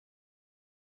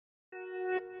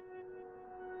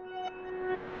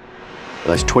The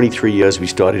last 23 years we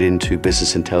started into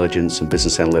business intelligence and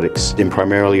business analytics in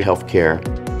primarily healthcare.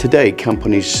 Today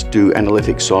companies do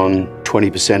analytics on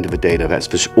 20% of the data,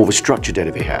 that's all the structured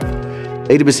data they have.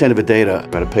 80% of the data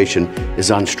about a patient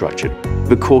is unstructured.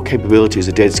 The core capabilities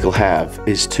that DataSkill have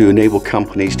is to enable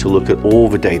companies to look at all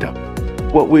the data.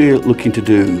 What we're looking to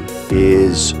do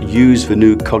is use the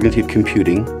new cognitive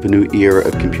computing, the new era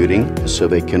of computing, so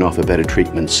they can offer better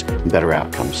treatments and better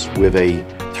outcomes with a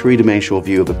three-dimensional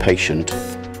view of a patient.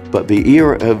 But the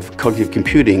era of cognitive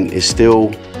computing is still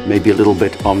maybe a little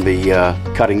bit on the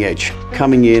cutting edge.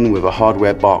 Coming in with a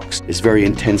hardware box is very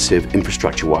intensive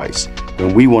infrastructure-wise,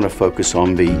 and we want to focus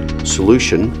on the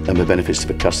solution and the benefits to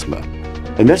the customer.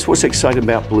 And that's what's exciting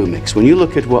about Bluemix. When you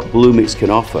look at what Bluemix can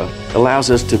offer, it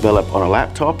allows us to develop on a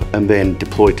laptop and then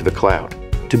deploy to the cloud.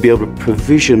 To be able to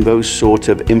provision those sort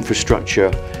of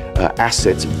infrastructure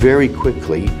assets very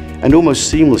quickly and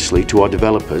almost seamlessly to our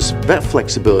developers, that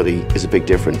flexibility is a big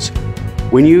difference.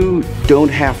 When you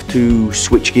don't have to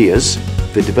switch gears,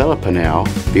 the developer now,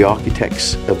 the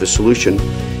architects of the solution,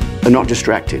 are not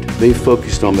distracted. They've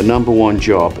focused on the #1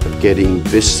 job of getting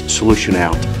this solution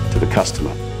out to the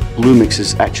customer. Bluemix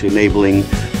is actually enabling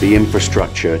the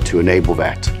infrastructure to enable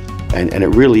that. And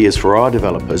it really is for our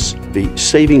developers, the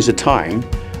savings of time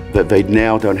that they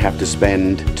now don't have to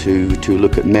spend to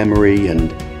look at memory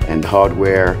and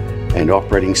hardware and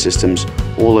operating systems.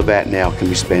 All of that now can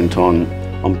be spent on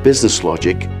business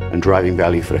logic and driving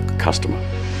value for the customer.